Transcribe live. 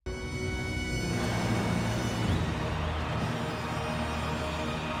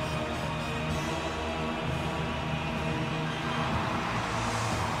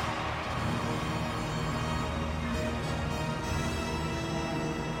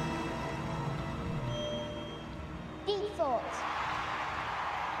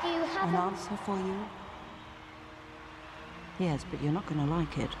Do you have an answer for you? Yes, but you're not going to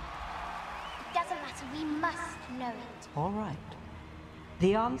like it. It doesn't matter. We must know it. All right.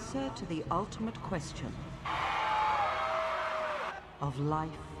 The answer to the ultimate question of life,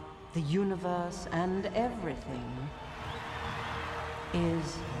 the universe, and everything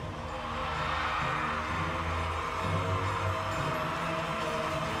is...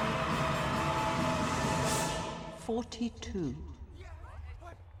 42.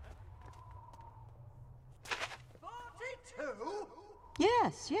 42?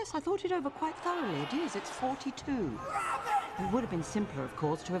 Yes, I thought it over quite thoroughly. It is, it's 42. It would have been simpler, of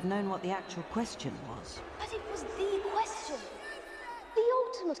course, to have known what the actual question was. But it was the question. The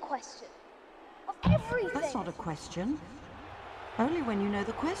ultimate question. Of everything. That's not a question. Only when you know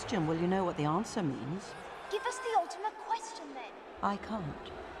the question will you know what the answer means. Give us the ultimate question, then. I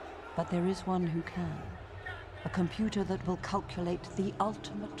can't. But there is one who can. A computer that will calculate the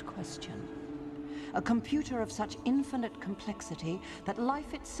ultimate question. A computer of such infinite complexity that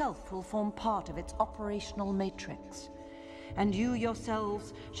life itself will form part of its operational matrix. And you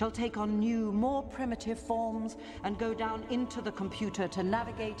yourselves shall take on new, more primitive forms and go down into the computer to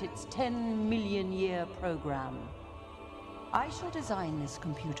navigate its 10 million year program. I shall design this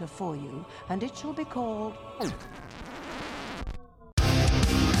computer for you, and it shall be called... In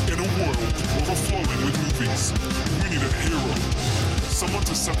a world overflowing with movies, we need a hero. Someone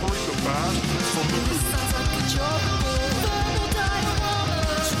to separate the bad from the good. Sounds like a job. Verbal diorama.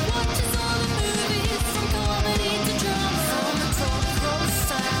 She watches all the movies, from comedy to drama. From the top roll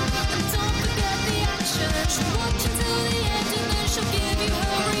sound, and don't forget the action. She'll watch until the end, and then she'll give you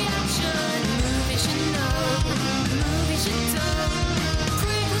her reaction. Movies you know, movies you don't.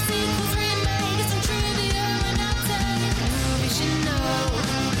 Prequels, sequels, remakes, and trivia and outtake. Movies you know,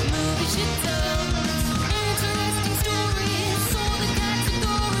 movies you don't. Interesting stories, all the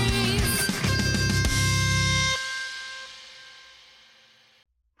categories.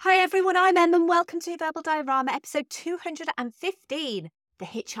 Hi everyone, I'm Em and welcome to Verbal Diorama episode 215, The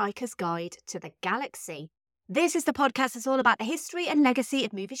Hitchhiker's Guide to the Galaxy. This is the podcast that's all about the history and legacy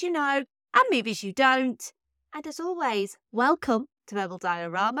of movies you know and movies you don't. And as always, welcome to Verbal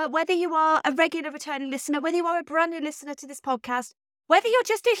Diorama. Whether you are a regular returning listener, whether you are a brand new listener to this podcast, whether you're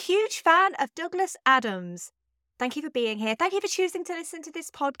just a huge fan of Douglas Adams, thank you for being here. Thank you for choosing to listen to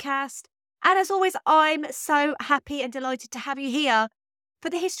this podcast. And as always, I'm so happy and delighted to have you here for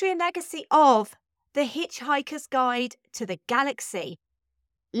the history and legacy of The Hitchhiker's Guide to the Galaxy.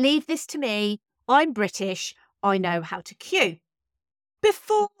 Leave this to me. I'm British. I know how to cue.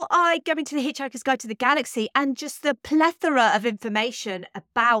 Before I go into The Hitchhiker's Guide to the Galaxy and just the plethora of information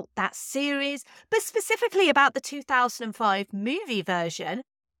about that series, but specifically about the 2005 movie version,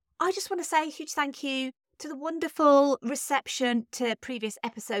 I just want to say a huge thank you to the wonderful reception to previous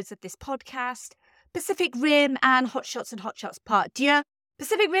episodes of this podcast, Pacific Rim and Hot Shots and Hot Shots Part 2.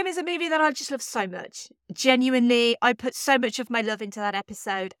 Pacific Rim is a movie that I just love so much. Genuinely, I put so much of my love into that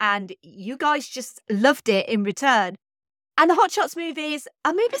episode and you guys just loved it in return. And the Hot Shots movies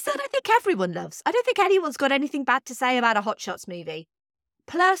are movies that I think everyone loves. I don't think anyone's got anything bad to say about a Hot Shots movie.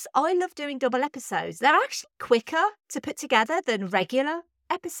 Plus, I love doing double episodes. They're actually quicker to put together than regular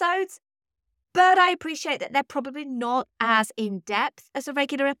episodes. But I appreciate that they're probably not as in-depth as a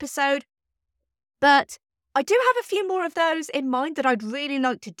regular episode. But I do have a few more of those in mind that I'd really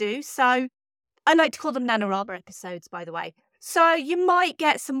like to do. So I like to call them Nanorama episodes, by the way. So you might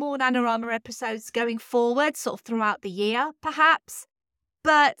get some more Nanorama episodes going forward, sort of throughout the year, perhaps.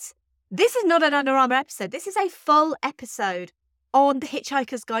 But this is not a Nanorama episode. This is a full episode on The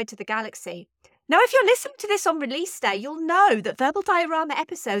Hitchhiker's Guide to the Galaxy. Now, if you're listening to this on release day, you'll know that Verbal Diorama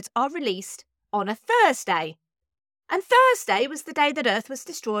episodes are released on a Thursday. And Thursday was the day that Earth was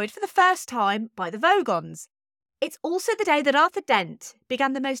destroyed for the first time by the Vogons. It's also the day that Arthur Dent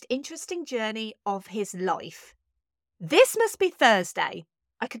began the most interesting journey of his life. This must be Thursday.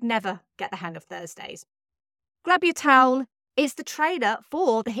 I could never get the hang of Thursdays. Grab your towel. It's the trailer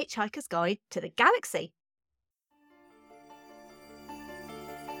for The Hitchhiker's Guide to the Galaxy.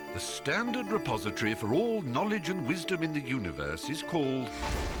 The standard repository for all knowledge and wisdom in the universe is called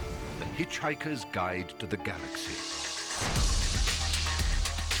The Hitchhiker's Guide to the Galaxy.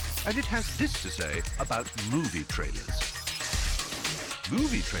 And it has this to say about movie trailers.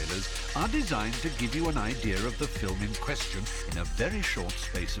 Movie trailers are designed to give you an idea of the film in question in a very short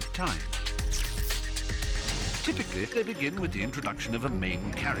space of time. Typically, they begin with the introduction of a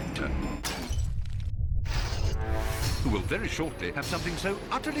main character, who will very shortly have something so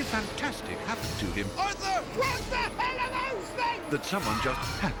utterly fantastic happen to him Arthur, what the hell are those things? that someone just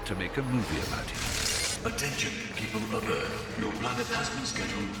had to make a movie about it. Attention, people of Earth. Your planet has been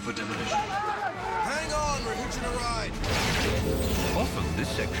scheduled for demolition. Hang on, we're hitching a ride. Often this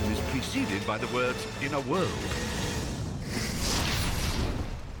section is preceded by the words, in a world.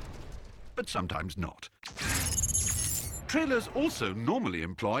 But sometimes not. Trailers also normally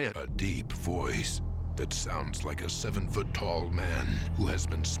employ A deep voice that sounds like a 7-foot-tall man who has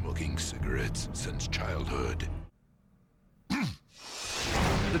been smoking cigarettes since childhood.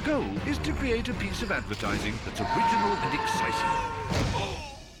 The goal is to create a piece of advertising that's original and exciting.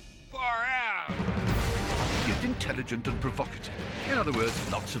 Far out! Yet intelligent and provocative. In other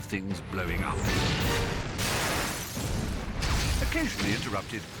words, lots of things blowing up. Occasionally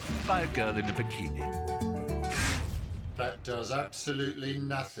interrupted by a girl in a bikini. That does absolutely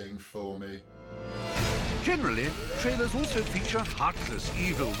nothing for me. Generally, trailers also feature heartless,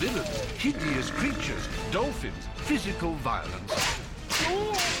 evil villains, hideous creatures, dolphins, physical violence,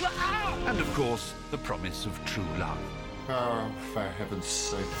 and of course, the promise of true love. Oh, for heaven's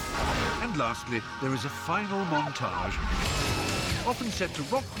sake. And lastly, there is a final montage, often set to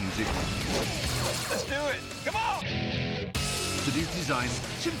rock music. Let's do it! Come on! That is designed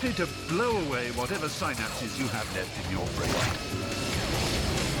simply to blow away whatever synapses you have left in your brain.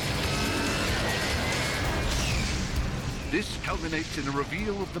 This culminates in a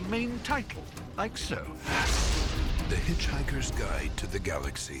reveal of the main title, like so. The Hitchhiker's Guide to the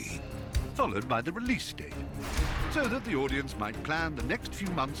Galaxy. Followed by the release date, so that the audience might plan the next few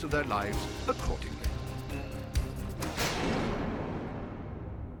months of their lives accordingly.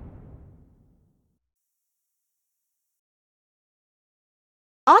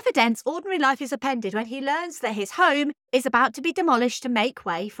 Arthur Dent's ordinary life is upended when he learns that his home is about to be demolished to make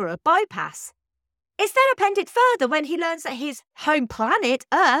way for a bypass. It's then appended further when he learns that his home planet,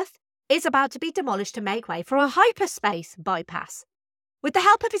 Earth, is about to be demolished to make way for a hyperspace bypass. With the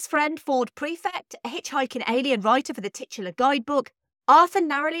help of his friend Ford Prefect, a hitchhiking alien writer for the titular guidebook, Arthur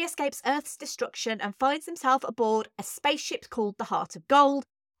narrowly escapes Earth's destruction and finds himself aboard a spaceship called the Heart of Gold,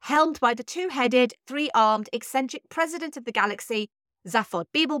 helmed by the two-headed, three-armed, eccentric president of the galaxy, Zaphod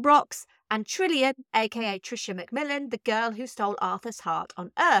Beeblebrox, and Trillian, aka Tricia McMillan, the girl who stole Arthur's heart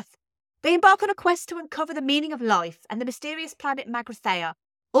on Earth. They embark on a quest to uncover the meaning of life and the mysterious planet Magrathea,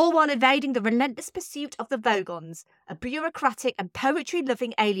 all while evading the relentless pursuit of the Vogons, a bureaucratic and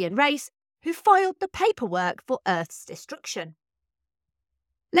poetry-loving alien race who filed the paperwork for Earth's destruction.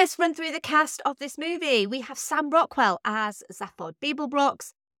 Let's run through the cast of this movie. We have Sam Rockwell as Zaphod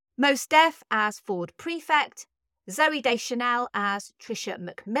Beeblebrox, Mos Def as Ford Prefect, Zoe Deschanel as Tricia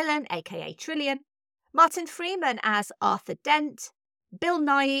McMillan, aka Trillian, Martin Freeman as Arthur Dent, Bill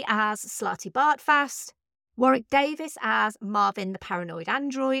Nighy as Slarty Bartfast, Warwick Davis as Marvin the Paranoid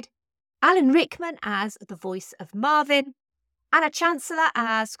Android, Alan Rickman as the voice of Marvin, Anna Chancellor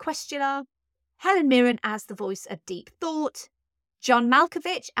as Questioner, Helen Mirren as the voice of Deep Thought, John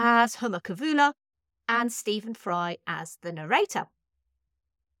Malkovich as Hummer Kavula, and Stephen Fry as the narrator.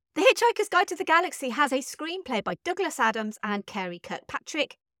 The Hitchhiker's Guide to the Galaxy has a screenplay by Douglas Adams and Carey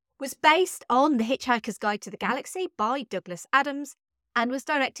Kirkpatrick, was based on The Hitchhiker's Guide to the Galaxy by Douglas Adams, and was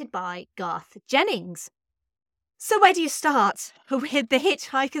directed by Garth Jennings. So where do you start with The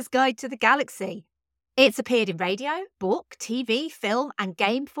Hitchhiker's Guide to the Galaxy? It's appeared in radio, book, TV, film and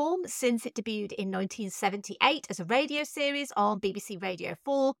game form since it debuted in 1978 as a radio series on BBC Radio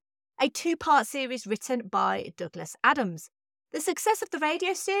 4, a two-part series written by Douglas Adams. The success of the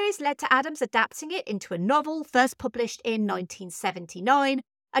radio series led to Adams adapting it into a novel first published in 1979,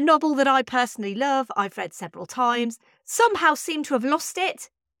 a novel that I personally love, I've read several times, somehow seem to have lost it,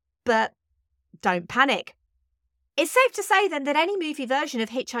 but don't panic. It's safe to say then that any movie version of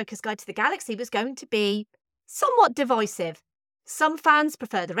Hitchhiker's Guide to the Galaxy was going to be somewhat divisive. Some fans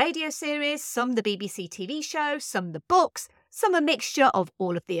prefer the radio series, some the BBC TV show, some the books, some a mixture of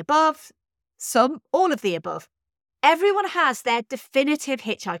all of the above, some all of the above. Everyone has their definitive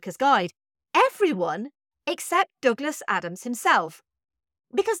Hitchhiker's Guide. Everyone except Douglas Adams himself.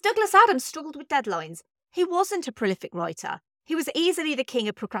 Because Douglas Adams struggled with deadlines. He wasn't a prolific writer. He was easily the king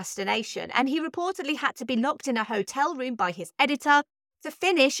of procrastination, and he reportedly had to be locked in a hotel room by his editor to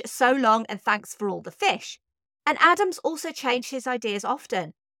finish So Long and Thanks for All the Fish. And Adams also changed his ideas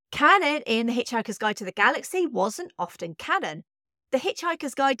often. Canon in The Hitchhiker's Guide to the Galaxy wasn't often canon. The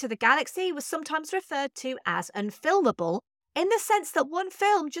Hitchhiker's Guide to the Galaxy was sometimes referred to as unfilmable, in the sense that one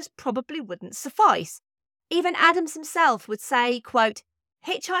film just probably wouldn't suffice. Even Adams himself would say, quote,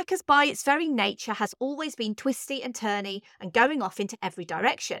 "Hitchhikers by its very nature has always been twisty and turny and going off into every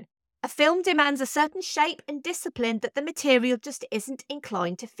direction. A film demands a certain shape and discipline that the material just isn't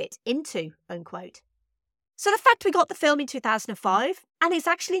inclined to fit into," unquote. So the fact we got the film in 2005, and it's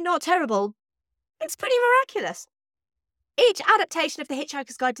actually not terrible, It's pretty miraculous. Each adaptation of The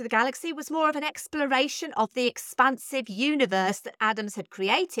Hitchhiker's Guide to the Galaxy was more of an exploration of the expansive universe that Adams had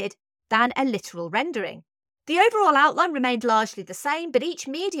created than a literal rendering. The overall outline remained largely the same, but each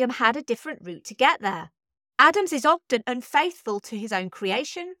medium had a different route to get there. Adams is often unfaithful to his own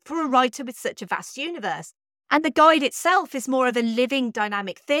creation for a writer with such a vast universe, and the guide itself is more of a living,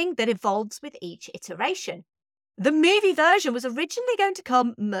 dynamic thing that evolves with each iteration. The movie version was originally going to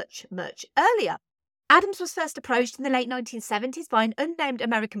come much, much earlier. Adams was first approached in the late 1970s by an unnamed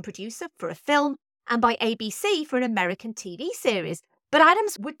American producer for a film and by ABC for an American TV series, but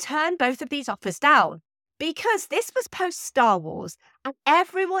Adams would turn both of these offers down because this was post-Star Wars and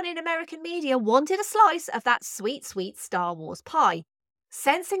everyone in American media wanted a slice of that sweet, sweet Star Wars pie.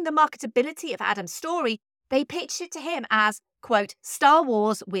 Sensing the marketability of Adams' story, they pitched it to him as, quote, Star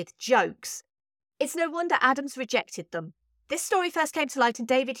Wars with jokes. It's no wonder Adams rejected them. This story first came to light in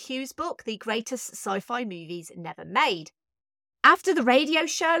David Hughes' book, The Greatest Sci-Fi Movies Never Made. After the radio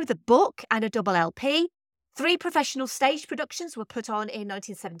show, the book, and a double LP, 3 professional stage productions were put on in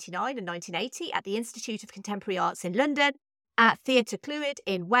 1979 and 1980 at the Institute of Contemporary Arts in London, at Theatr Clwyd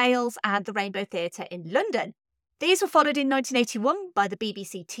in Wales, and the Rainbow Theatre in London. These were followed in 1981 by the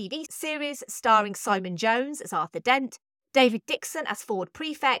BBC TV series starring Simon Jones as Arthur Dent, David Dixon as Ford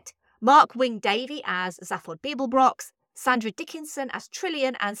Prefect, Mark Wing-Davey as Zaphod Beeblebrox, Sandra Dickinson as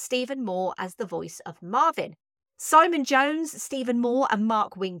Trillian, and Stephen Moore as the voice of Marvin. Simon Jones, Stephen Moore and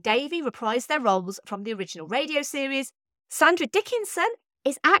Mark Wing-Davey reprised their roles from the original radio series. Sandra Dickinson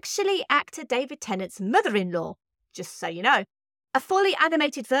is actually actor David Tennant's mother-in-law, just so you know. A fully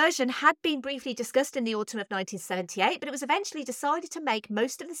animated version had been briefly discussed in the autumn of 1978, but it was eventually decided to make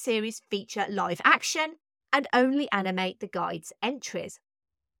most of the series feature live action and only animate the guide's entries.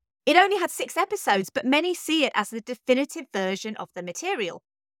 It only had 6 episodes, but many see it as the definitive version of the material.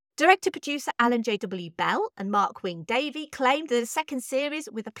 Director-producer Alan J.W. Bell and Mark Wing-Davey claimed that a second series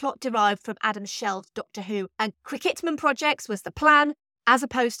with a plot derived from Adams' shelved Doctor Who and Cricketman projects was the plan, as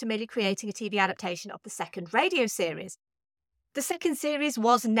opposed to merely creating a TV adaptation of the second radio series. The second series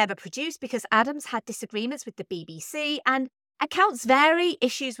was never produced because Adams had disagreements with the BBC, and accounts vary.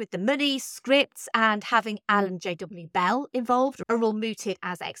 Issues with the money, scripts, and having Alan J.W. Bell involved are all mooted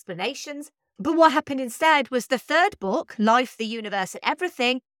as explanations. But what happened instead was the third book, Life, the Universe and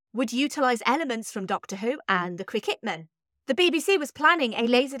Everything, would utilise elements from Doctor Who and the Cricketman. The BBC was planning a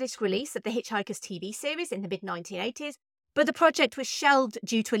Laserdisc release of the Hitchhiker's TV series in the mid-1980s, but the project was shelved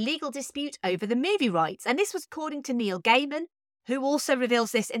due to a legal dispute over the movie rights, and this was according to Neil Gaiman, who also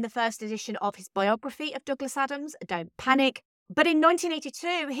reveals this in the first edition of his biography of Douglas Adams, Don't Panic. But in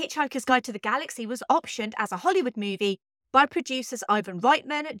 1982, Hitchhiker's Guide to the Galaxy was optioned as a Hollywood movie by producers Ivan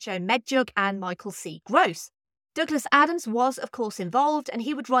Reitman, Joe Medjug and Michael C. Gross. Douglas Adams was, of course, involved, and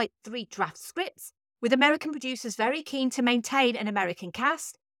he would write 3 draft scripts, with American producers very keen to maintain an American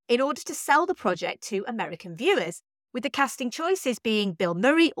cast in order to sell the project to American viewers, with the casting choices being Bill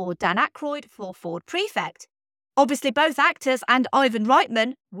Murray or Dan Aykroyd for Ford Prefect. Obviously, both actors and Ivan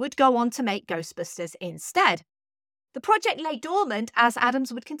Reitman would go on to make Ghostbusters instead. The project lay dormant as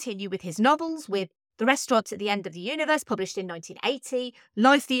Adams would continue with his novels, with The Restaurant at the End of the Universe, published in 1980,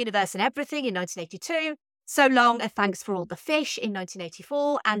 Life, the Universe and Everything in 1982, So Long and Thanks for All the Fish in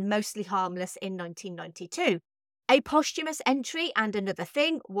 1984, and Mostly Harmless in 1992. A posthumous entry, And Another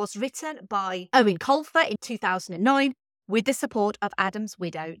Thing, was written by Owen Colfer in 2009 with the support of Adams'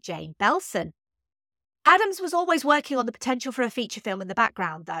 widow, Jane Belson. Adams was always working on the potential for a feature film in the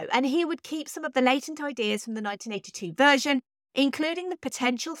background, though, and he would keep some of the latent ideas from the 1982 version, including the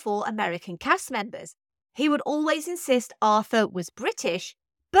potential for American cast members. He would always insist Arthur was British,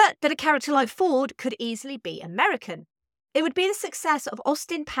 but that a character like Ford could easily be American. It would be the success of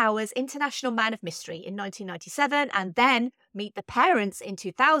Austin Powers' International Man of Mystery in 1997 and then Meet the Parents in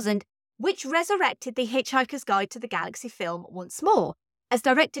 2000, which resurrected the Hitchhiker's Guide to the Galaxy film once more, as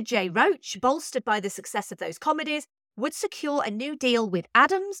director Jay Roach, bolstered by the success of those comedies, would secure a new deal with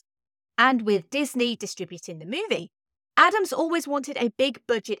Adams and with Disney distributing the movie. Adams always wanted a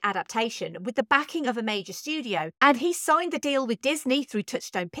big-budget adaptation with the backing of a major studio, and he signed the deal with Disney through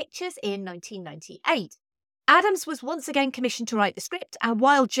Touchstone Pictures in 1998. Adams was once again commissioned to write the script, and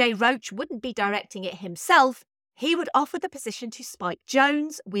while Jay Roach wouldn't be directing it himself, he would offer the position to Spike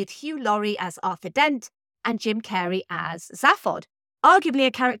Jonze, with Hugh Laurie as Arthur Dent and Jim Carrey as Zaphod, arguably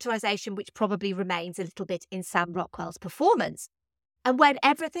a characterisation which probably remains a little bit in Sam Rockwell's performance. And when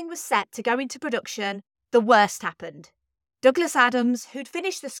everything was set to go into production, the worst happened. Douglas Adams, who'd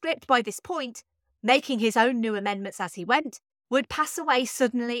finished the script by this point, making his own new amendments as he went, would pass away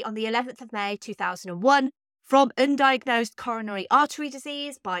suddenly on the 11th of May 2001, from undiagnosed coronary artery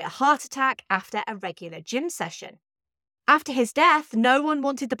disease by a heart attack after a regular gym session. After his death, no one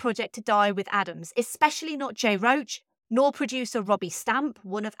wanted the project to die with Adams, especially not Jay Roach, nor producer Robbie Stamp,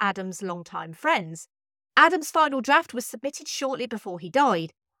 one of Adams' longtime friends. Adams' final draft was submitted shortly before he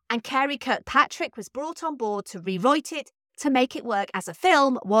died, and Cary Kirkpatrick was brought on board to rewrite it to make it work as a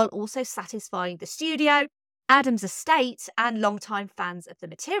film while also satisfying the studio, Adams' estate, and longtime fans of the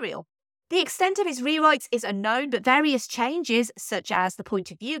material. The extent of his rewrites is unknown, but various changes, such as the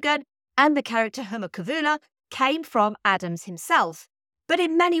point of view gun and the character Hummer Kavula, came from Adams himself. But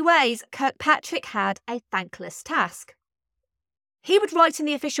in many ways, Kirkpatrick had a thankless task. He would write in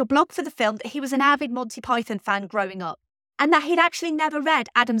the official blog for the film that he was an avid Monty Python fan growing up, and that he'd actually never read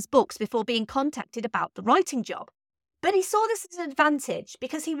Adams' books before being contacted about the writing job. But he saw this as an advantage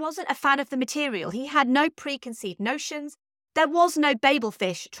because he wasn't a fan of the material. He had no preconceived notions. There was no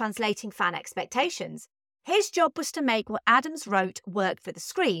Babelfish translating fan expectations. His job was to make what Adams wrote work for the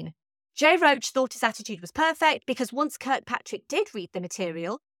screen. Jay Roach thought his attitude was perfect because once Kirkpatrick did read the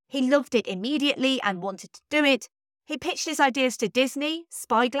material, he loved it immediately and wanted to do it. He pitched his ideas to Disney,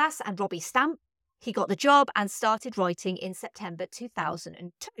 Spyglass and Robbie Stamp. He got the job and started writing in September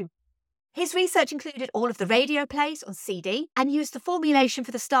 2002. His research included all of the radio plays on CD and used the formulation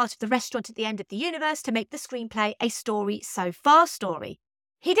for the start of the restaurant at the end of the universe to make the screenplay a story so far story.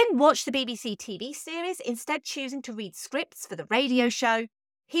 He didn't watch the BBC TV series, instead choosing to read scripts for the radio show.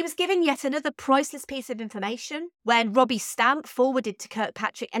 He was given yet another priceless piece of information when Robbie Stamp forwarded to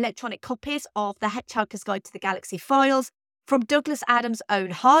Kirkpatrick electronic copies of the Hitchhiker's Guide to the Galaxy files from Douglas Adams' own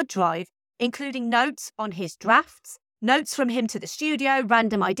hard drive, including notes on his drafts, notes from him to the studio,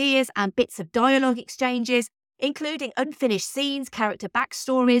 random ideas and bits of dialogue exchanges, including unfinished scenes, character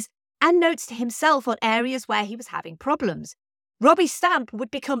backstories, and notes to himself on areas where he was having problems. Robbie Stamp would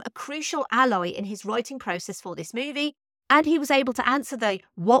become a crucial ally in his writing process for this movie, and he was able to answer the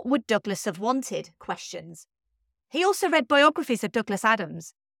 "what would Douglas have wanted" questions. He also read biographies of Douglas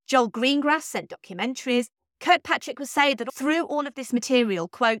Adams. Joel Greengrass sent documentaries. Kirkpatrick would say that through all of this material,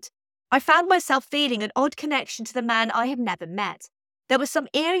 quote, "I found myself feeling an odd connection to the man I had never met. There were some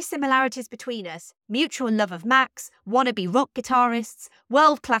eerie similarities between us, mutual love of Max, wannabe rock guitarists,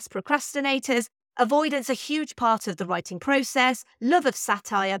 world-class procrastinators, avoidance a huge part of the writing process, love of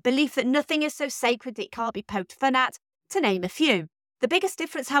satire, belief that nothing is so sacred that it can't be poked fun at, to name a few. The biggest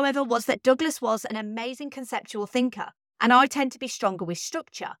difference, however, was that Douglas was an amazing conceptual thinker, and I tend to be stronger with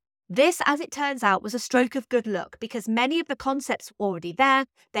structure. This, as it turns out, was a stroke of good luck because many of the concepts were already there,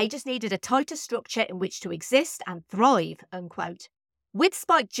 they just needed a tighter structure in which to exist and thrive," unquote. With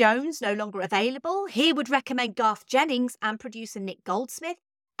Spike Jonze no longer available, he would recommend Garth Jennings and producer Nick Goldsmith,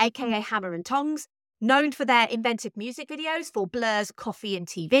 aka Hammer and Tongs, known for their inventive music videos for Blur's Coffee and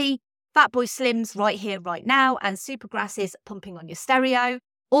TV, Fatboy Slim's Right Here, Right Now, and Supergrass's Pumping on Your Stereo.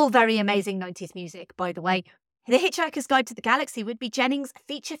 All very amazing 90s music, by the way. The Hitchhiker's Guide to the Galaxy would be Jennings'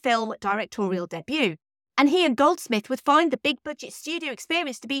 feature film directorial debut, and he and Goldsmith would find the big-budget studio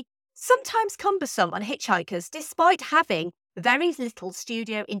experience to be sometimes cumbersome on Hitchhikers, despite having very little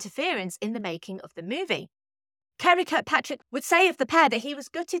studio interference in the making of the movie. Cary Kirkpatrick would say of the pair that he was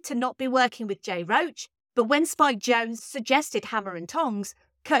gutted to not be working with Jay Roach, but when Spike Jonze suggested Hammer and Tongs,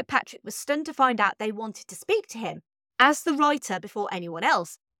 Kirkpatrick was stunned to find out they wanted to speak to him. As the writer before anyone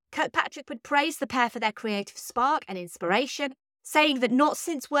else, Kirkpatrick would praise the pair for their creative spark and inspiration, saying that not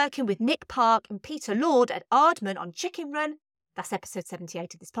since working with Nick Park and Peter Lord at Aardman on Chicken Run, that's episode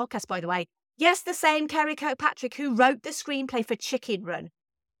 78 of this podcast, by the way, yes, the same Cary Kirkpatrick who wrote the screenplay for Chicken Run.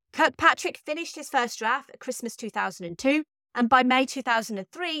 Kirkpatrick finished his first draft at Christmas 2002, and by May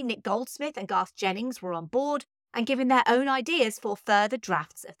 2003, Nick Goldsmith and Garth Jennings were on board and giving their own ideas for further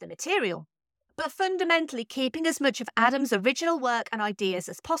drafts of the material. But fundamentally keeping as much of Adams' original work and ideas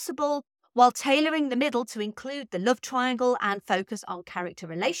as possible, while tailoring the middle to include the love triangle and focus on character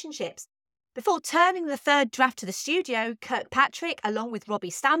relationships. Before turning the third draft to the studio, Kirkpatrick, along with Robbie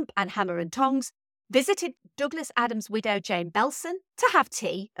Stamp and Hammer and Tongs, visited Douglas Adams' widow Jane Belson to have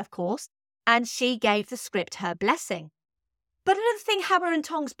tea, of course, and she gave the script her blessing. But another thing Hammer and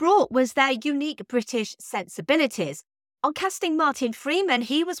Tongs brought was their unique British sensibilities. On casting Martin Freeman,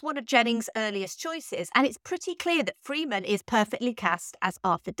 he was one of Jennings' earliest choices, and it's pretty clear that Freeman is perfectly cast as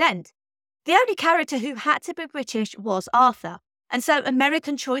Arthur Dent. The only character who had to be British was Arthur, and so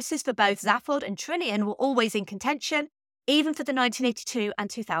American choices for both Zaphod and Trinian were always in contention, even for the 1982 and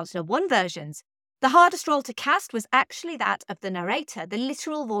 2001 versions. The hardest role to cast was actually that of the narrator, the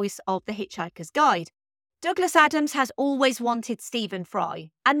literal voice of the Hitchhiker's Guide. Douglas Adams has always wanted Stephen Fry,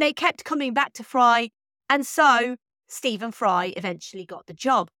 and they kept coming back to Fry, and so Stephen Fry eventually got the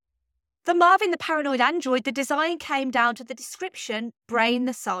job. For Marvin the paranoid android, the design came down to the description, brain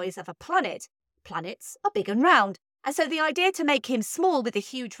the size of a planet. Planets are big and round, and so the idea to make him small with a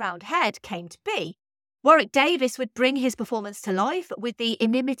huge round head came to be. Warwick Davis would bring his performance to life, with the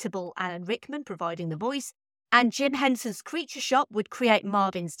inimitable Alan Rickman providing the voice, and Jim Henson's Creature Shop would create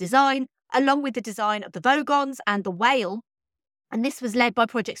Marvin's design, along with the design of the Vogons and the whale, and this was led by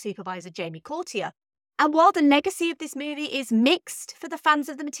project supervisor Jamie Courtier. And while the legacy of this movie is mixed for the fans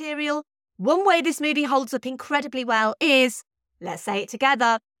of the material, one way this movie holds up incredibly well is, let's say it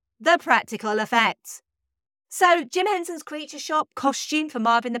together, the practical effects. So, Jim Henson's Creature Shop costume for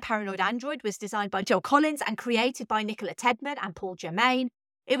Marvin the paranoid android was designed by Joel Collins and created by Nicola Tedman and Paul Germain.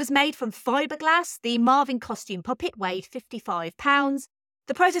 It was made from fiberglass. The Marvin costume puppet weighed 55 pounds.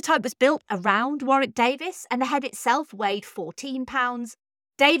 The prototype was built around Warwick Davis, and the head itself weighed 14 pounds.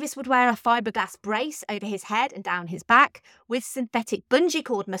 Davis would wear a fiberglass brace over his head and down his back, with synthetic bungee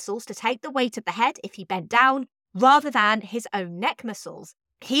cord muscles to take the weight of the head if he bent down, rather than his own neck muscles.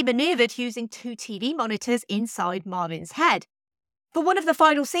 He manoeuvred using 2 TV monitors inside Marvin's head. For one of the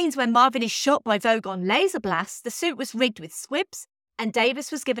final scenes when Marvin is shot by Vogon laser blasts, the suit was rigged with squibs, and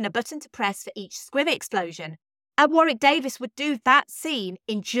Davis was given a button to press for each squib explosion. And Warwick Davis would do that scene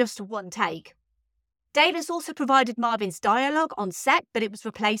in just one take. Davis also provided Marvin's dialogue on set, but it was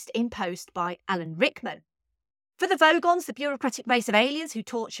replaced in post by Alan Rickman. For the Vogons, the bureaucratic race of aliens who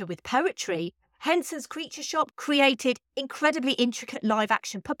torture with poetry, Henson's Creature Shop created incredibly intricate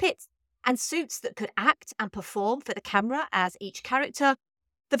live-action puppets and suits that could act and perform for the camera as each character.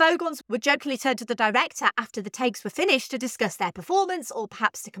 The Vogons would jokingly turn to the director after the takes were finished to discuss their performance or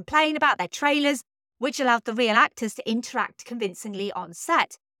perhaps to complain about their trailers, which allowed the real actors to interact convincingly on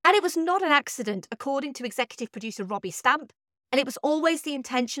set. And it was not an accident, according to executive producer Robbie Stamp, and it was always the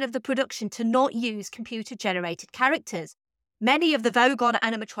intention of the production to not use computer-generated characters. Many of the Vogon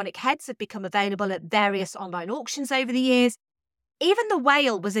animatronic heads have become available at various online auctions over the years. Even the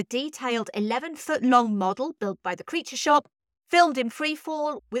whale was a detailed 11-foot-long model built by the Creature Shop, filmed in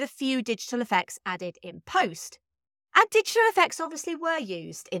freefall with a few digital effects added in post. And digital effects obviously were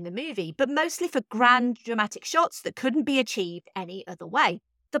used in the movie, but mostly for grand dramatic shots that couldn't be achieved any other way.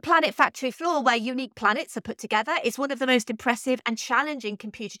 The planet factory floor, where unique planets are put together, is one of the most impressive and challenging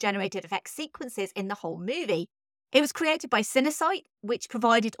computer-generated effects sequences in the whole movie. It was created by Cinesite, which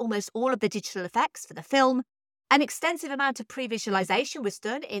provided almost all of the digital effects for the film. An extensive amount of pre-visualization was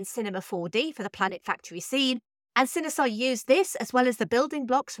done in Cinema 4D for the Planet Factory scene, and Cinesite used this as well as the building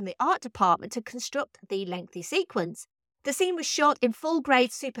blocks from the art department to construct the lengthy sequence. The scene was shot in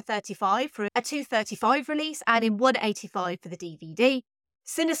full-grade Super 35 for a 235 release and in 185 for the DVD.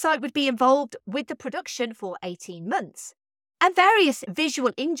 Cinesite would be involved with the production for 18 months. And various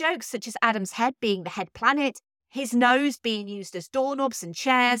visual in-jokes, such as Adam's head being the head planet, his nose being used as doorknobs and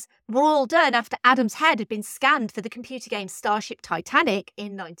chairs, were all done after Adam's head had been scanned for the computer game Starship Titanic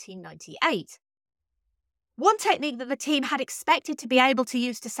in 1998. One technique that the team had expected to be able to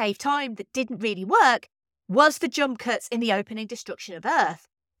use to save time that didn't really work was the jump cuts in the opening destruction of Earth.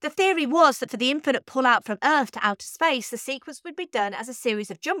 The theory was that for the infinite pullout from Earth to outer space, the sequence would be done as a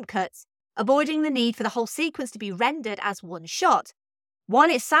series of jump cuts, avoiding the need for the whole sequence to be rendered as one shot. While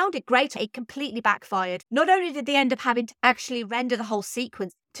it sounded great, it completely backfired. Not only did they end up having to actually render the whole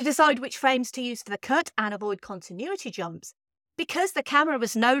sequence to decide which frames to use for the cut and avoid continuity jumps, because the camera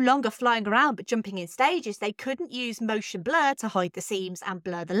was no longer flying around but jumping in stages, they couldn't use motion blur to hide the seams and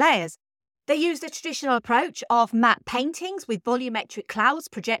blur the layers. They used a traditional approach of matte paintings with volumetric clouds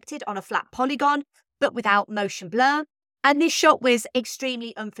projected on a flat polygon, but without motion blur, and this shot was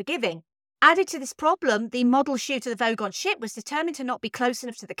extremely unforgiving. Added to this problem, the model chute of the Vogon ship was determined to not be close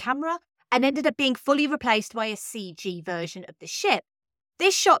enough to the camera and ended up being fully replaced by a CG version of the ship.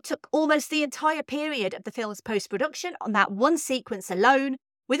 This shot took almost the entire period of the film's post-production on that one sequence alone,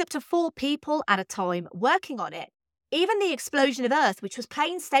 with up to 4 people at a time working on it. Even the explosion of Earth, which was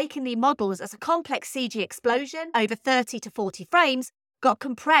painstakingly modelled as a complex CG explosion over 30 to 40 frames, got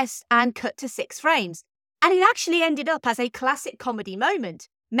compressed and cut to 6 frames. And it actually ended up as a classic comedy moment,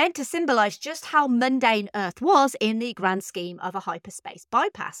 meant to symbolise just how mundane Earth was in the grand scheme of a hyperspace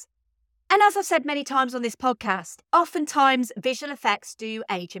bypass. And as I've said many times on this podcast, oftentimes visual effects do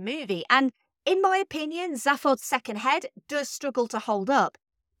age a movie, and in my opinion, Zaphod's second head does struggle to hold up.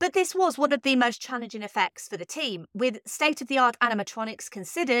 But this was one of the most challenging effects for the team, with state-of-the-art animatronics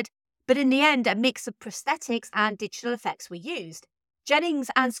considered, but in the end, a mix of prosthetics and digital effects were used. Jennings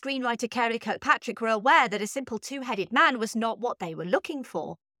and screenwriter Kerry Kirkpatrick were aware that a simple 2-headed man was not what they were looking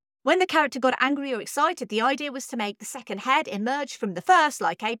for. When the character got angry or excited, the idea was to make the second head emerge from the first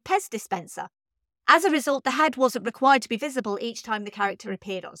like a Pez dispenser. As a result, the head wasn't required to be visible each time the character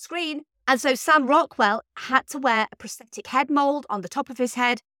appeared on screen, And so Sam Rockwell had to wear a prosthetic head mould on the top of his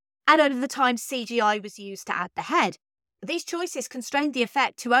head, and over the time CGI was used to add the head. These choices constrained the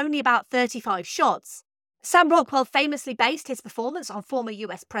effect to only about 35 shots. Sam Rockwell famously based his performance on former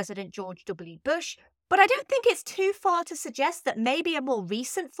US President George W. Bush, but I don't think it's too far to suggest that maybe a more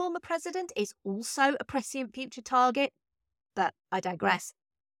recent former president is also a prescient future target. But I digress.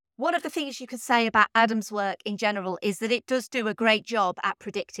 One of the things you can say about Adams' work in general is that it does do a great job at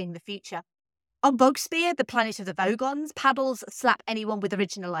predicting the future. On Bugsphere, the planet of the Vogons, Paddles slap anyone with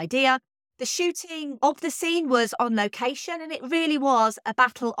original idea. The shooting of the scene was on location, and it really was a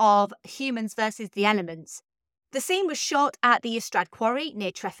battle of humans versus the elements. The scene was shot at the Ystrad Quarry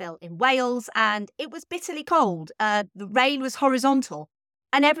near Trefil in Wales, and it was bitterly cold. The rain was horizontal,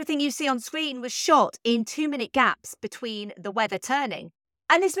 and everything you see on screen was shot in 2-minute gaps between the weather turning.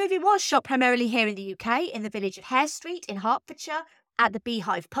 And this movie was shot primarily here in the UK, in the village of Hare Street in Hertfordshire, at the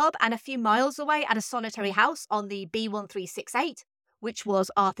Beehive pub, and a few miles away at a solitary house on the B1368, which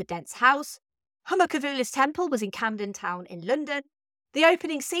was Arthur Dent's house. Hummerkavula's temple was in Camden Town in London. The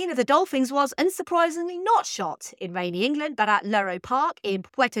opening scene of The Dolphins was unsurprisingly not shot in rainy England, but at Luro Park in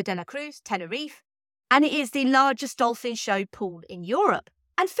Puerto de la Cruz, Tenerife. And it is the largest dolphin show pool in Europe.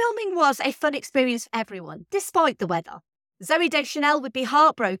 And filming was a fun experience for everyone, despite the weather. Zooey Deschanel would be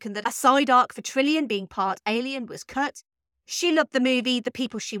heartbroken that a side arc for Trillian being part alien was cut. She loved the movie, the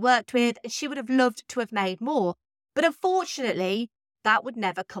people she worked with, and she would have loved to have made more. But unfortunately, that would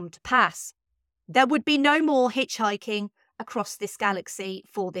never come to pass. There would be no more hitchhiking across this galaxy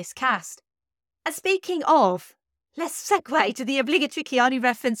for this cast. And speaking of, let's segue to the obligatory Keanu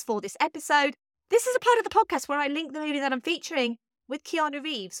reference for this episode. This is a part of the podcast where I link the movie that I'm featuring with Keanu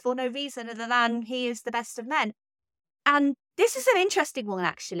Reeves for no reason other than he is the best of men. And this is an interesting one,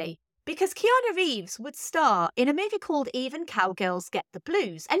 actually, because Keanu Reeves would star in a movie called Even Cowgirls Get the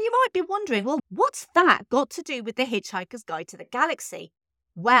Blues. And you might be wondering, well, what's that got to do with The Hitchhiker's Guide to the Galaxy?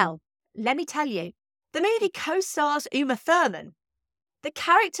 Well, let me tell you, the movie co-stars Uma Thurman. The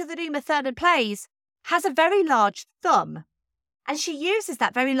character that Uma Thurman plays has a very large thumb, and she uses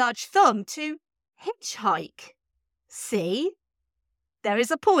that very large thumb to hitchhike. See? There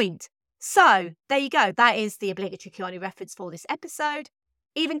is a point. So, there you go. That is the obligatory Keanu reference for this episode.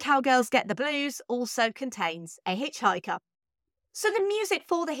 Even Cowgirls Get the Blues also contains a hitchhiker. So the music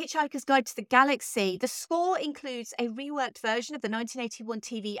for The Hitchhiker's Guide to the Galaxy, the score includes a reworked version of the 1981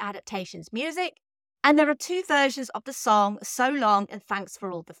 TV adaptation's music, and there are 2 versions of the song, So Long and Thanks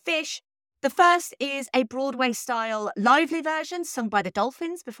for All the Fish. The first is a Broadway-style lively version sung by the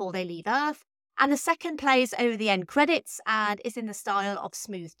Dolphins before they leave Earth, and the second plays over the end credits and is in the style of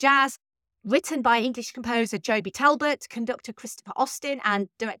smooth jazz, written by English composer Joby Talbot, conductor Christopher Austin, and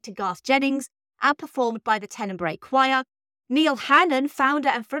director Garth Jennings, and performed by the Tenebrae Choir. Neil Hannon, founder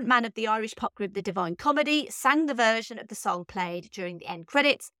and frontman of the Irish pop group The Divine Comedy, sang the version of the song played during the end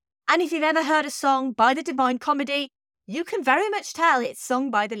credits. And if you've ever heard a song by The Divine Comedy, you can very much tell it's sung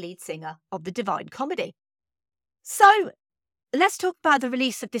by the lead singer of The Divine Comedy. So, let's talk about the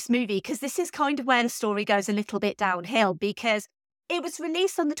release of this movie, because this is kind of where the story goes a little bit downhill, because it was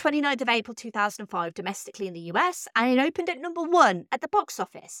released on the 29th of April 2005 domestically in the US, and it opened at number 1 at the box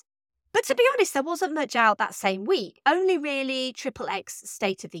office. But to be honest, there wasn't much out that same week, only really XXX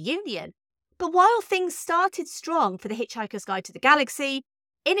State of the Union. But while things started strong for The Hitchhiker's Guide to the Galaxy,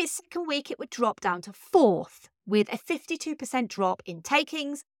 in its second week it would drop down to 4th, with a 52% drop in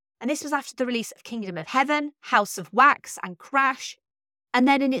takings, and this was after the release of Kingdom of Heaven, House of Wax, and Crash. And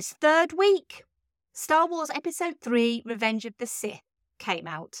then in its third week, Star Wars Episode 3, Revenge of the Sith came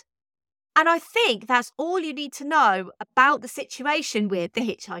out. And I think that's all you need to know about the situation with The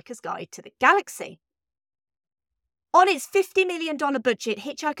Hitchhiker's Guide to the Galaxy. On its $50 million budget,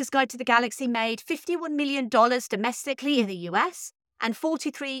 Hitchhiker's Guide to the Galaxy made $51 million domestically in the US and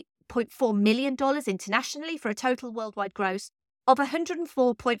 $43.4 million internationally, for a total worldwide gross of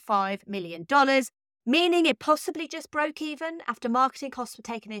 $104.5 million, meaning it possibly just broke even after marketing costs were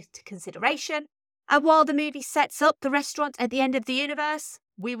taken into consideration. And while the movie sets up the restaurant at the end of the universe,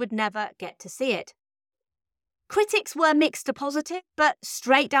 we would never get to see it. Critics were mixed to positive, but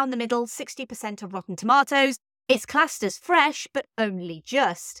straight down the middle, 60% of Rotten Tomatoes. It's classed as fresh, but only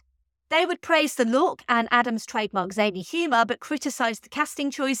just. They would praise the look and Adams' trademark zany humour, but criticise the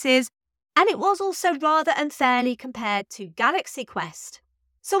casting choices, and it was also rather unfairly compared to Galaxy Quest.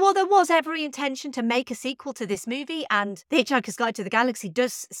 So while there was every intention to make a sequel to this movie, and The Hitchhiker's Guide to the Galaxy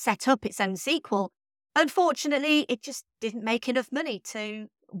does set up its own sequel, unfortunately, it just didn't make enough money to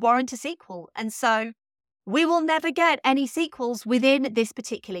warrant a sequel, and so we will never get any sequels within this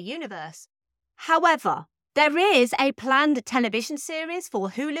particular universe. However, There is a planned television series for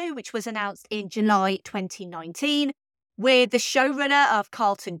Hulu, which was announced in July 2019, with the showrunner of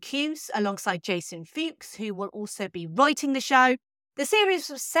Carlton Cuse alongside Jason Fuchs, who will also be writing the show. The series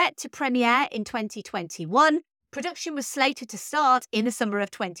was set to premiere in 2021. Production was slated to start in the summer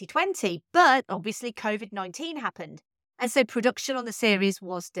of 2020, but obviously COVID-19 happened, and so production on the series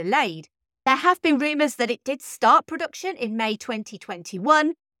was delayed. There have been rumours that it did start production in May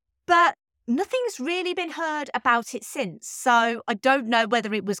 2021, but nothing's really been heard about it since, so I don't know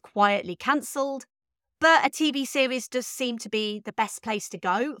whether it was quietly cancelled, but a TV series does seem to be the best place to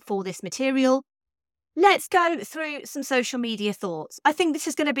go for this material. Let's go through some social media thoughts. I think this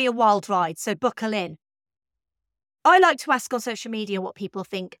is going to be a wild ride, so buckle in. I like to ask on social media what people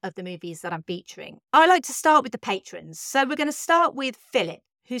think of the movies that I'm featuring. I like to start with the patrons, so we're going to start with Philip,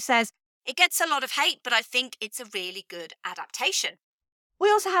 who says, "It gets a lot of hate, but I think it's a really good adaptation."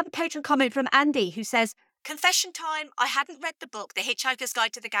 We also have a patron comment from Andy, who says, "Confession time, I hadn't read the book The Hitchhiker's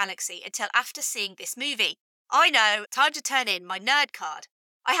Guide to the Galaxy until after seeing this movie. I know, time to turn in my nerd card.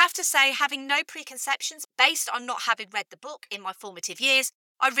 I have to say, having no preconceptions based on not having read the book in my formative years,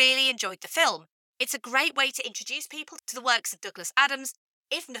 I really enjoyed the film. It's a great way to introduce people to the works of Douglas Adams.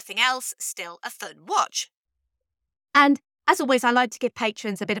 If nothing else, still a fun watch." And as always, I like to give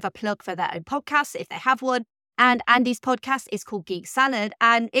patrons a bit of a plug for their own podcast if they have one. And Andy's podcast is called Geek Salad,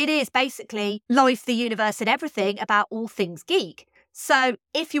 and it is basically life, the universe, and everything about all things geek. So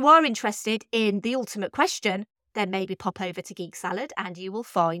if you are interested in the ultimate question, then maybe pop over to Geek Salad and you will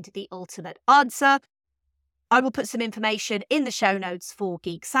find the ultimate answer. I will put some information in the show notes for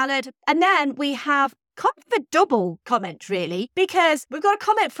Geek Salad. And then we have kind of a double comment, really, because we've got a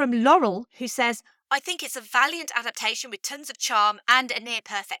comment from Laurel who says, "I think it's a valiant adaptation with tons of charm and a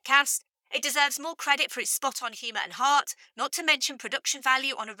near-perfect cast. It deserves more credit for its spot-on humour and heart, not to mention production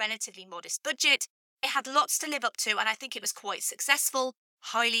value on a relatively modest budget. It had lots to live up to, and I think it was quite successful.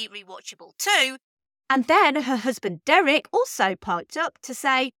 Highly rewatchable too." And then her husband Derek also piped up to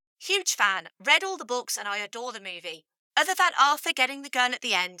say, "Huge fan, read all the books and I adore the movie. Other than Arthur getting the gun at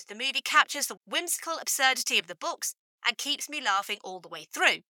the end, the movie captures the whimsical absurdity of the books and keeps me laughing all the way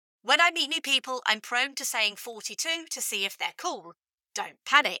through. When I meet new people, I'm prone to saying 42 to see if they're cool. Don't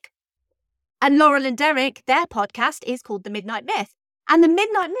panic." And Laurel and Derek, their podcast is called The Midnight Myth. And The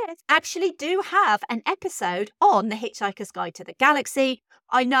Midnight Myth actually do have an episode on The Hitchhiker's Guide to the Galaxy.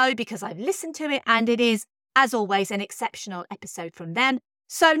 I know because I've listened to it, and it is, as always, an exceptional episode from them.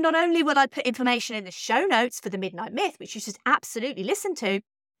 So not only will I put information in the show notes for The Midnight Myth, which you should absolutely listen to,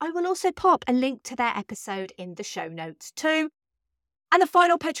 I will also pop a link to their episode in the show notes too. And the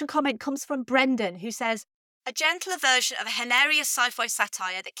final patron comment comes from Brendan, who says, "A gentler version of a hilarious sci-fi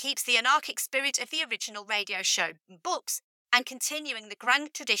satire that keeps the anarchic spirit of the original radio show and books, and continuing the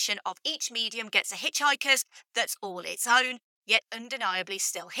grand tradition of each medium gets a Hitchhikers that's all its own, yet undeniably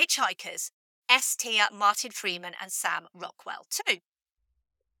still Hitchhikers. S tier Martin Freeman and Sam Rockwell too."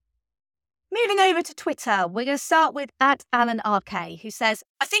 Moving over to Twitter, we're going to start with @AlanRK, who says,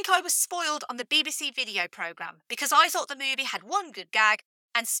 "I think I was spoiled on the BBC video programme because I thought the movie had one good gag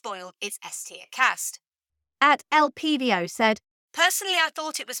and spoiled its S-tier cast." @LPVO said, "Personally, I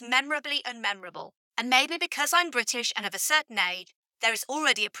thought it was memorably unmemorable, and maybe because I'm British and of a certain age, there is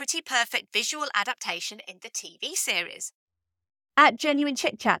already a pretty perfect visual adaptation in the TV series." @Genuine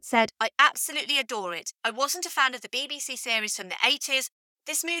Chit Chat said, "I absolutely adore it. I wasn't a fan of the BBC series from the 80s.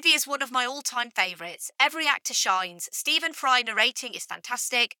 This movie is one of my all-time favourites. Every actor shines. Stephen Fry narrating is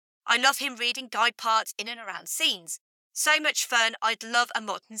fantastic. I love him reading guide parts in and around scenes. So much fun, I'd love a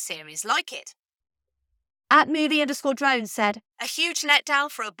modern series like it." @movie_drone said, "A huge letdown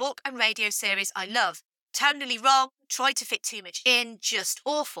for a book and radio series I love. Tonally wrong, tried to fit too much in, just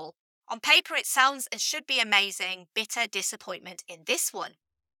awful. On paper it sounds and should be amazing, bitter disappointment in this one."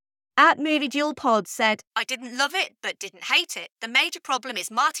 @MovieDualPod said, "I didn't love it, but didn't hate it. The major problem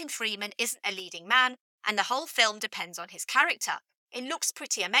is Martin Freeman isn't a leading man, and the whole film depends on his character. It looks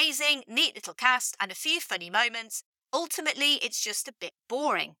pretty amazing, neat little cast, and a few funny moments. Ultimately, it's just a bit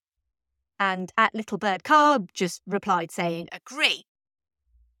boring." And @LittleBirdCarb just replied saying, "Agree."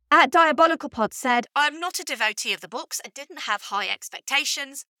 @DiabolicalPod said, "I'm not a devotee of the books and didn't have high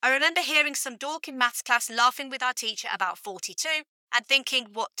expectations. I remember hearing some dork in maths class laughing with our teacher about 42 and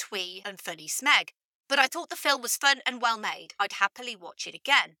thinking what twee and funny smeg. But I thought the film was fun and well made. I'd happily watch it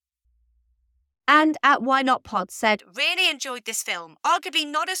again." And @WhyNotPod said, "Really enjoyed this film. Arguably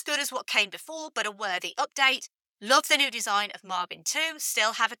not as good as what came before, but a worthy update. Love the new design of Marvin too.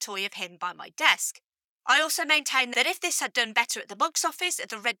 Still have a toy of him by my desk. I also maintain that if this had done better at the box office,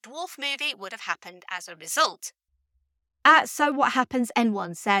 the Red Dwarf movie would have happened as a result." At So What Happens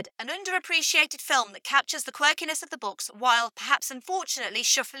N1 said, an underappreciated film that captures the quirkiness of the books while perhaps unfortunately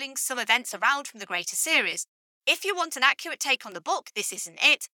shuffling some events around from the greater series. If you want an accurate take on the book, this isn't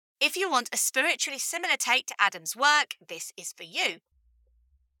it. If you want a spiritually similar take to Adam's work, this is for you.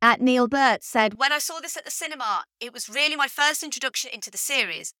 At Neil Burt said, when I saw this at the cinema, it was really my first introduction into the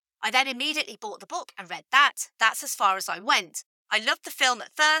series. I then immediately bought the book and read that. That's as far as I went. I loved the film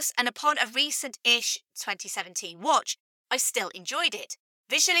at first, and upon a recent-ish 2017 watch, I still enjoyed it.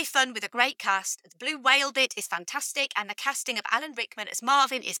 Visually fun with a great cast, the blue whale bit is fantastic, and the casting of Alan Rickman as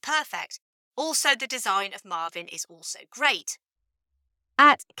Marvin is perfect. Also, the design of Marvin is also great.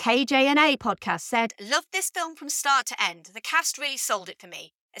 At KJNA Podcast said, loved this film from start to end. The cast really sold it for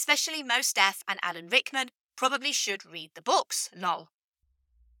me, especially Mos Def and Alan Rickman. Probably should read the books, lol.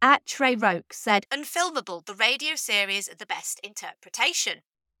 At Trey Roke said, unfilmable, the radio series, the best interpretation.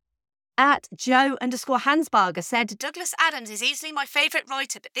 At Joe_Hansbarger said, Douglas Adams is easily my favourite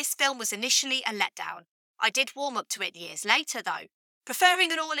writer, but this film was initially a letdown. I did warm up to it years later, though.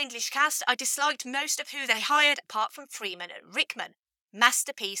 Preferring an all-English cast, I disliked most of who they hired apart from Freeman and Rickman.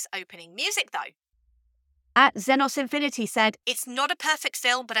 Masterpiece opening music, though. At Xenos Infinity said, it's not a perfect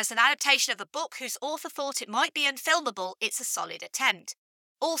film, but as an adaptation of a book whose author thought it might be unfilmable, it's a solid attempt.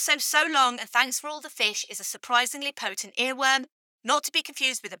 Also, So Long and Thanks for All the Fish is a surprisingly potent earworm, not to be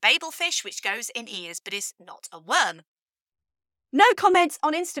confused with a babel fish, which goes in ears but is not a worm. No comments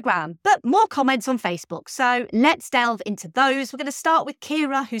on Instagram, but more comments on Facebook, so let's delve into those. We're going to start with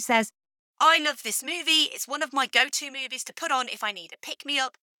Kira, who says, I love this movie. It's one of my go-to movies to put on if I need a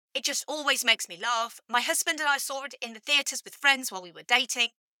pick-me-up. It just always makes me laugh. My husband and I saw it in the theatres with friends while we were dating.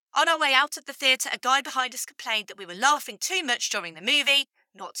 On our way out of the theatre, a guy behind us complained that we were laughing too much during the movie.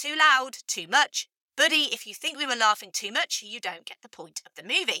 Not too loud, too much. Buddy, if you think we were laughing too much, you don't get the point of the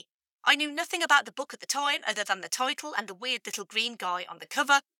movie. I knew nothing about the book at the time other than the title and the weird little green guy on the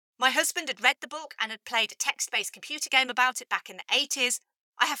cover. My husband had read the book and had played a text-based computer game about it back in the 80s.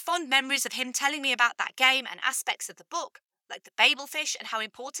 I have fond memories of him telling me about that game and aspects of the book, like the babel fish and how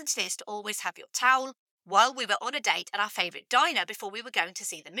important it is to always have your towel, while we were on a date at our favourite diner before we were going to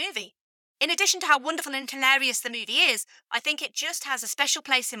see the movie. In addition to how wonderful and hilarious the movie is, I think it just has a special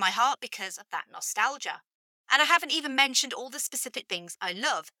place in my heart because of that nostalgia. And I haven't even mentioned all the specific things I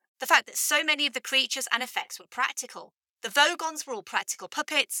love. The fact that so many of the creatures and effects were practical. The Vogons were all practical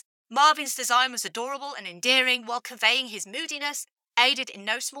puppets. Marvin's design was adorable and endearing while conveying his moodiness, aided in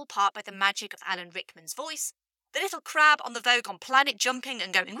no small part by the magic of Alan Rickman's voice. The little crab on the Vogon planet jumping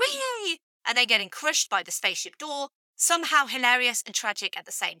and going whee, and then getting crushed by the spaceship door, somehow hilarious and tragic at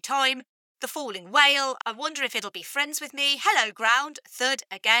the same time. The falling whale, I wonder if it'll be friends with me. Hello, ground. Thud,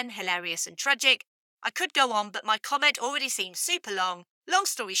 again, hilarious and tragic. I could go on, but my comment already seems super long. Long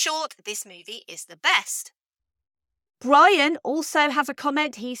story short, this movie is the best. Brian also has a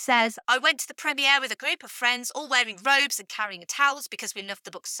comment. He says, I went to the premiere with a group of friends, all wearing robes and carrying towels because we loved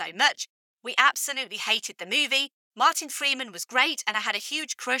the book so much. We absolutely hated the movie. Martin Freeman was great, and I had a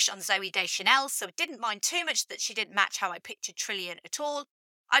huge crush on Zooey Deschanel, so I didn't mind too much that she didn't match how I pictured Trillian at all.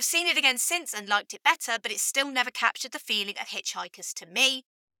 I've seen it again since and liked it better, but it still never captured the feeling of Hitchhikers to me.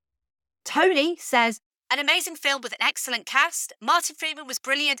 Tony says, an amazing film with an excellent cast. Martin Freeman was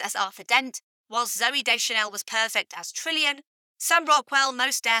brilliant as Arthur Dent, whilst Zooey Deschanel was perfect as Trillian. Sam Rockwell,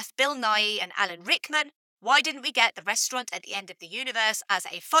 Mos Def, Bill Nighy and Alan Rickman. Why didn't we get The Restaurant at the End of the Universe as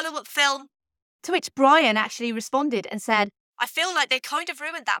a follow-up film? To which Brian actually responded and said, I feel like they kind of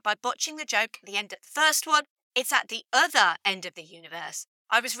ruined that by botching the joke at the end of the first one. It's at the other end of the universe.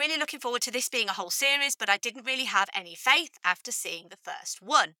 I was really looking forward to this being a whole series, but I didn't really have any faith after seeing the first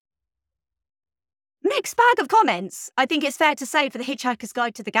one. Mixed bag of comments, I think it's fair to say, for The Hitchhiker's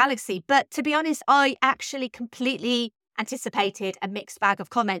Guide to the Galaxy. But to be honest, I actually completely anticipated a mixed bag of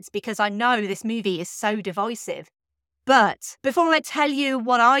comments because I know this movie is so divisive. But before I tell you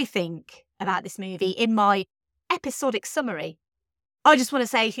what I think about this movie in my episodic summary, I just want to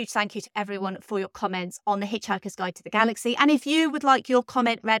say a huge thank you to everyone for your comments on The Hitchhiker's Guide to the Galaxy. And if you would like your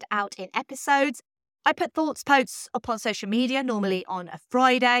comment read out in episodes, I put thoughts posts up on social media, normally on a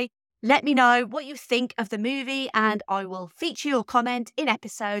Friday. Let me know what you think of the movie and I will feature your comment in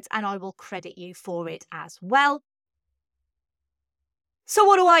episodes and I will credit you for it as well. So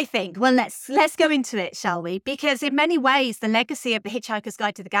what do I think? Well, let's go into it, shall we? Because in many ways, the legacy of The Hitchhiker's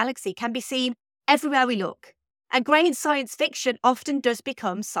Guide to the Galaxy can be seen everywhere we look. And great science fiction often does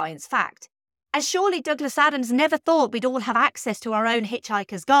become science fact. And surely Douglas Adams never thought we'd all have access to our own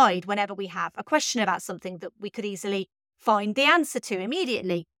Hitchhiker's Guide whenever we have a question about something that we could easily find the answer to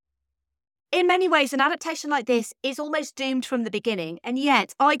immediately. In many ways, an adaptation like this is almost doomed from the beginning, and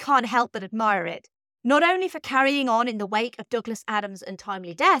yet I can't help but admire it. not only for carrying on in the wake of Douglas Adams'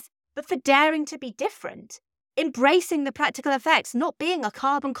 untimely death, but for daring to be different, embracing the practical effects, not being a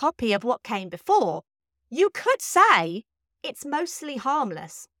carbon copy of what came before. You could say it's mostly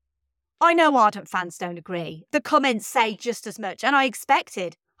harmless. I know ardent fans don't agree. The comments say just as much, and I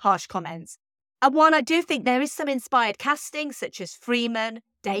expected harsh comments. And while I do think there is some inspired casting, such as Freeman,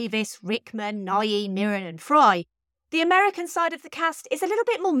 Davis, Rickman, Nye, Mirren and Fry, the American side of the cast is a little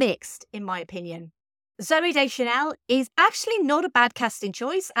bit more mixed, in my opinion. Zooey Deschanel is actually not a bad casting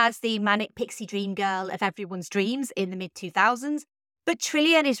choice as the manic pixie dream girl of everyone's dreams in the mid-2000s, but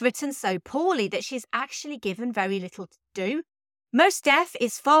Trillian is written so poorly that she's actually given very little to do. Mos Def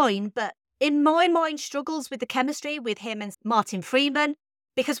is fine, but in my mind struggles with the chemistry with him and Martin Freeman,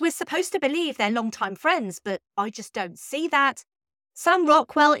 because we're supposed to believe they're longtime friends, but I just don't see that. Sam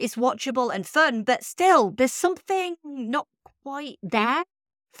Rockwell is watchable and fun, but still, there's something not quite there.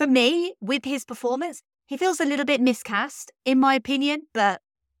 For me, with his performance, he feels a little bit miscast, in my opinion, but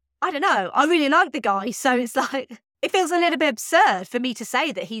I don't know. I really like the guy, so it's like, it feels a little bit absurd for me to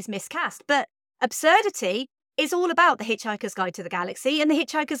say that he's miscast, but absurdity is all about The Hitchhiker's Guide to the Galaxy, and The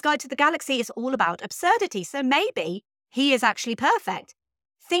Hitchhiker's Guide to the Galaxy is all about absurdity, so maybe he is actually perfect.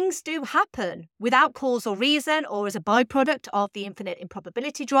 Things do happen without cause or reason or as a byproduct of the infinite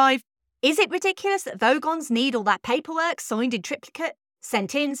improbability drive. Is it ridiculous that Vogons need all that paperwork signed in triplicate?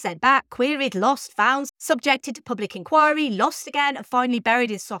 Sent in, sent back, queried, lost, found, subjected to public inquiry, lost again, and finally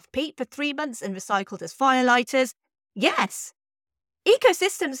buried in soft peat for 3 months and recycled as firelighters? Yes.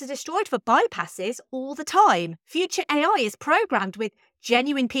 Ecosystems are destroyed for bypasses all the time. Future AI is programmed with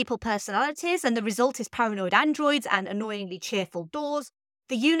genuine people personalities, and the result is paranoid androids and annoyingly cheerful doors.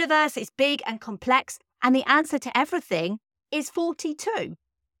 The universe is big and complex, and the answer to everything is 42.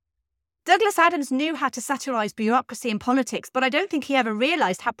 Douglas Adams knew how to satirise bureaucracy and politics, but I don't think he ever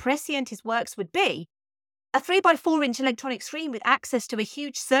realised how prescient his works would be. A 3x4-inch electronic screen with access to a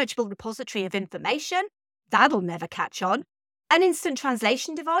huge searchable repository of information? That'll never catch on. An instant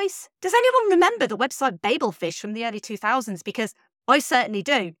translation device? Does anyone remember the website Babelfish from the early 2000s? Because I certainly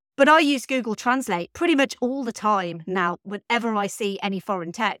do. But I use Google Translate pretty much all the time now whenever I see any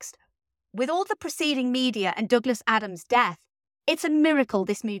foreign text. With all the preceding media and Douglas Adams' death, it's a miracle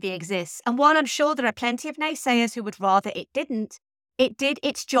this movie exists, and while I'm sure there are plenty of naysayers who would rather it didn't, it did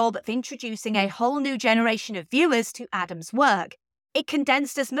its job of introducing a whole new generation of viewers to Adams' work. It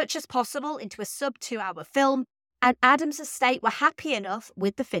condensed as much as possible into a sub-2-hour film, and Adams' estate were happy enough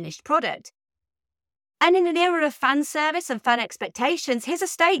with the finished product. And in an era of fan service and fan expectations, his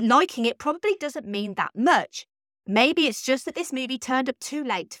estate liking it probably doesn't mean that much. Maybe it's just that this movie turned up too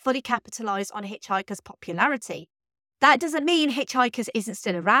late to fully capitalise on Hitchhiker's popularity. That doesn't mean Hitchhikers isn't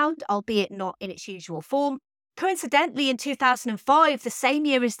still around, albeit not in its usual form. Coincidentally, in 2005, the same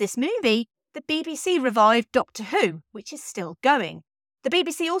year as this movie, the BBC revived Doctor Who, which is still going. The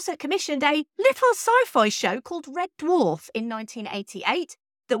BBC also commissioned a little sci-fi show called Red Dwarf in 1988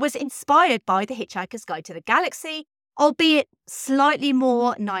 that was inspired by The Hitchhiker's Guide to the Galaxy, albeit slightly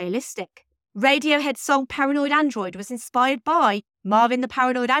more nihilistic. Radiohead's song Paranoid Android was inspired by Marvin the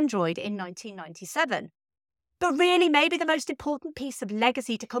Paranoid Android in 1997. But really, maybe the most important piece of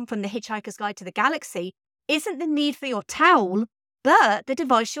legacy to come from The Hitchhiker's Guide to the Galaxy isn't the need for your towel, but the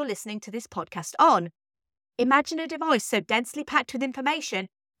device you're listening to this podcast on. Imagine a device so densely packed with information,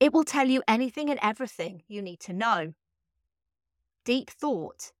 it will tell you anything and everything you need to know. Deep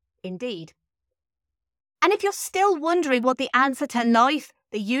thought, indeed. And if you're still wondering what the answer to life,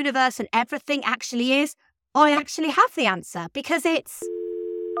 the universe and everything actually is, I actually have the answer, because it's...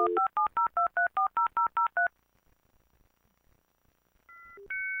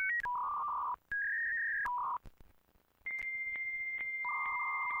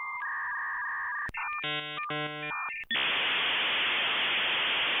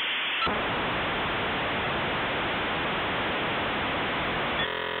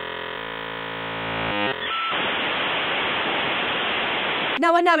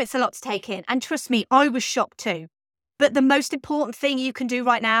 Now, I know it's a lot to take in, and trust me, I was shocked too. But the most important thing you can do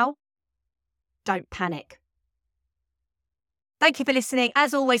right now, don't panic. Thank you for listening.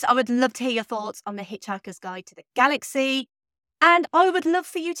 As always, I would love to hear your thoughts on The Hitchhiker's Guide to the Galaxy. And I would love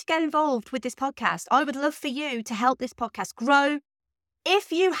for you to get involved with this podcast. I would love for you to help this podcast grow.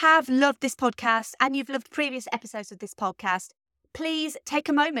 If you have loved this podcast and you've loved previous episodes of this podcast, please take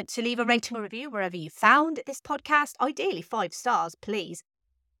a moment to leave a rating or review wherever you found this podcast. Ideally 5 stars, please.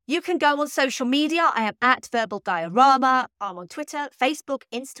 You can go on social media. I am at Verbal Diorama. I'm on Twitter, Facebook,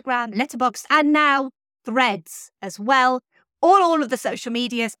 Instagram, Letterboxd, and now Threads as well. On all of the social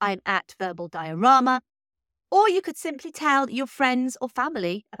medias, I'm at Verbal Diorama. or you could simply tell your friends or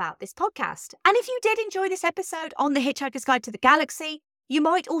family about this podcast. And if you did enjoy this episode on The Hitchhiker's Guide to the Galaxy, you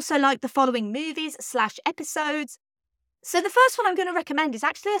might also like the following movies/episodes. So the first one I'm going to recommend is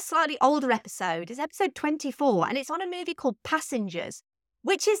actually a slightly older episode. It's episode 24, and it's on a movie called Passengers,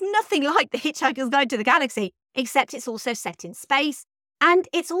 which is nothing like The Hitchhiker's Guide to the Galaxy, except it's also set in space. And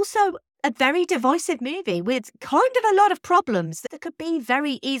it's also a very divisive movie with kind of a lot of problems that could be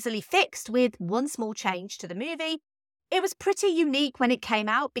very easily fixed with one small change to the movie. It was pretty unique when it came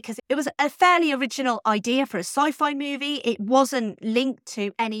out because it was a fairly original idea for a sci-fi movie. It wasn't linked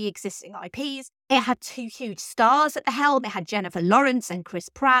to any existing IPs. It had two huge stars at the helm. It had Jennifer Lawrence and Chris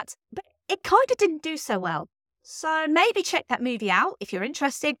Pratt, but it kind of didn't do so well. So maybe check that movie out if you're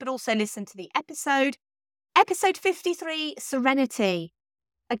interested, but also listen to the episode. Episode 53, Serenity.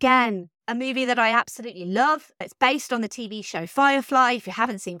 Again, a movie that I absolutely love. It's based on the TV show Firefly. If you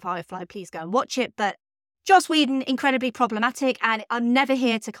haven't seen Firefly, please go and watch it. But Joss Whedon, incredibly problematic, and I'm never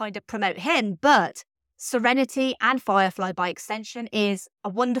here to kind of promote him, but Serenity and Firefly by extension is a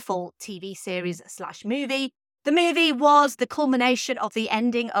wonderful TV series/movie. The movie was the culmination of the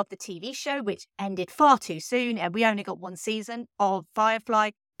ending of the TV show, which ended far too soon, and we only got one season of Firefly.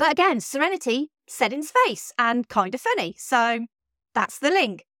 But again, Serenity, set in space and kind of funny, so that's the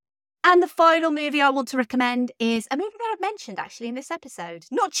link. And the final movie I want to recommend is a movie that I've mentioned actually in this episode.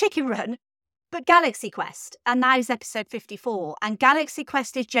 Not Chicken Run, but Galaxy Quest. And that is episode 54. And Galaxy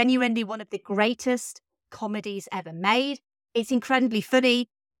Quest is genuinely one of the greatest comedies ever made. It's incredibly funny.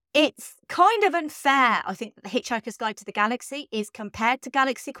 It's kind of unfair, I think, that The Hitchhiker's Guide to the Galaxy is compared to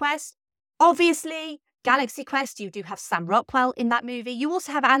Galaxy Quest. Obviously, Galaxy Quest, you do have Sam Rockwell in that movie. You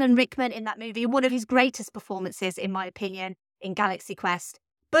also have Alan Rickman in that movie, one of his greatest performances, in my opinion, in Galaxy Quest.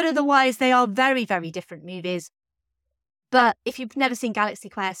 But otherwise, they are very, very different movies. But if you've never seen Galaxy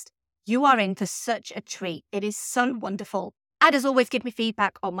Quest, you are in for such a treat. It is so wonderful. And as always, give me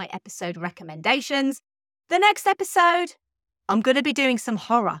feedback on my episode recommendations. The next episode, I'm going to be doing some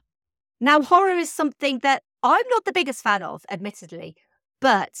horror. Now, horror is something that I'm not the biggest fan of, admittedly,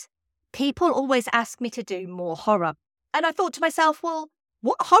 but people always ask me to do more horror. And I thought to myself, well,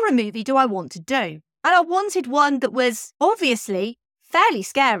 what horror movie do I want to do? And I wanted one that was obviously fairly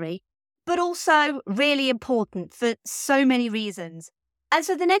scary, but also really important for so many reasons. And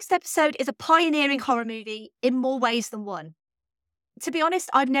so the next episode is a pioneering horror movie in more ways than one. To be honest,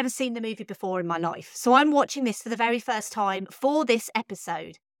 I've never seen the movie before in my life, so I'm watching this for the very first time for this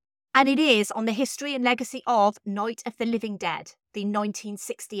episode. And it is on the history and legacy of Night of the Living Dead, the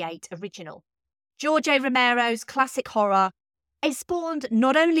 1968 original. George A. Romero's classic horror. It spawned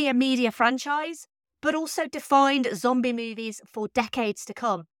not only a media franchise, but also defined zombie movies for decades to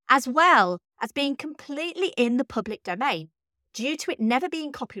come, as well as being completely in the public domain, due to it never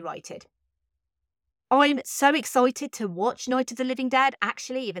being copyrighted. I'm so excited to watch Night of the Living Dead,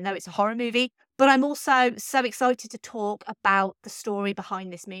 actually, even though it's a horror movie, but I'm also so excited to talk about the story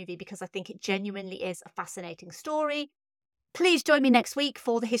behind this movie because I think it genuinely is a fascinating story. Please join me next week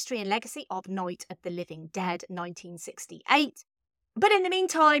for the history and legacy of Night of the Living Dead 1968. But in the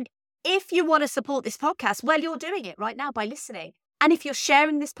meantime, if you want to support this podcast, well, you're doing it right now by listening. And if you're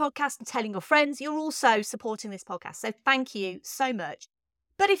sharing this podcast and telling your friends, you're also supporting this podcast. So thank you so much.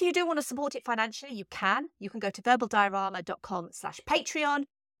 But if you do want to support it financially, you can. You can go to verbaldiorama.com/Patreon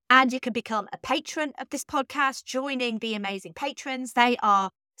and you can become a patron of this podcast, joining the amazing patrons. They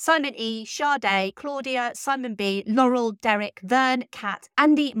are Simon E, Sade, Claudia, Simon B, Laurel, Derek, Vern, Kat,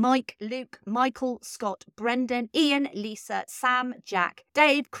 Andy, Mike, Luke, Michael, Scott, Brendan, Ian, Lisa, Sam, Jack,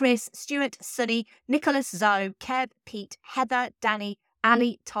 Dave, Chris, Stuart, Sunny, Nicholas, Zoe, Kev, Pete, Heather, Danny,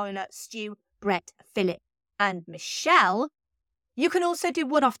 Ali, Tyler, Stu, Brett, Philip, and Michelle. You can also do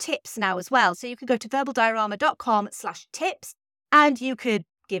one-off tips now as well. So you can go to verbaldiorama.com/tips and you could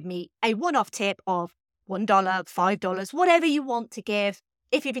give me a one-off tip of $1, $5, whatever you want to give.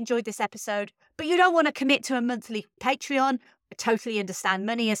 If you've enjoyed this episode, but you don't want to commit to a monthly Patreon, I totally understand.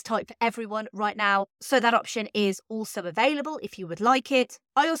 Money is tight for everyone right now, so that option is also available if you would like it.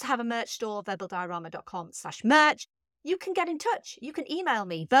 I also have a merch store, verbaldiorama.com/merch. You can get in touch. You can email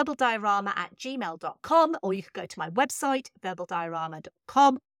me, verbaldiorama@gmail.com, or you can go to my website,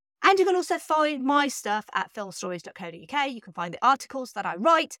 verbaldiorama.com. And you can also find my stuff at filmstories.co.uk. You can find the articles that I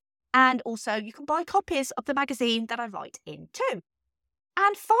write, and also you can buy copies of the magazine that I write in too.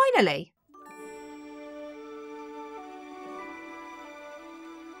 And finally,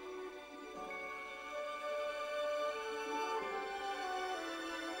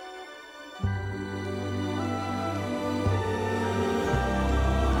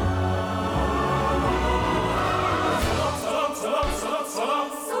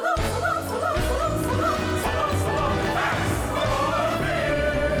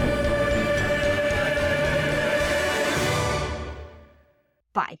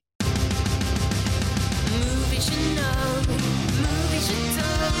 me.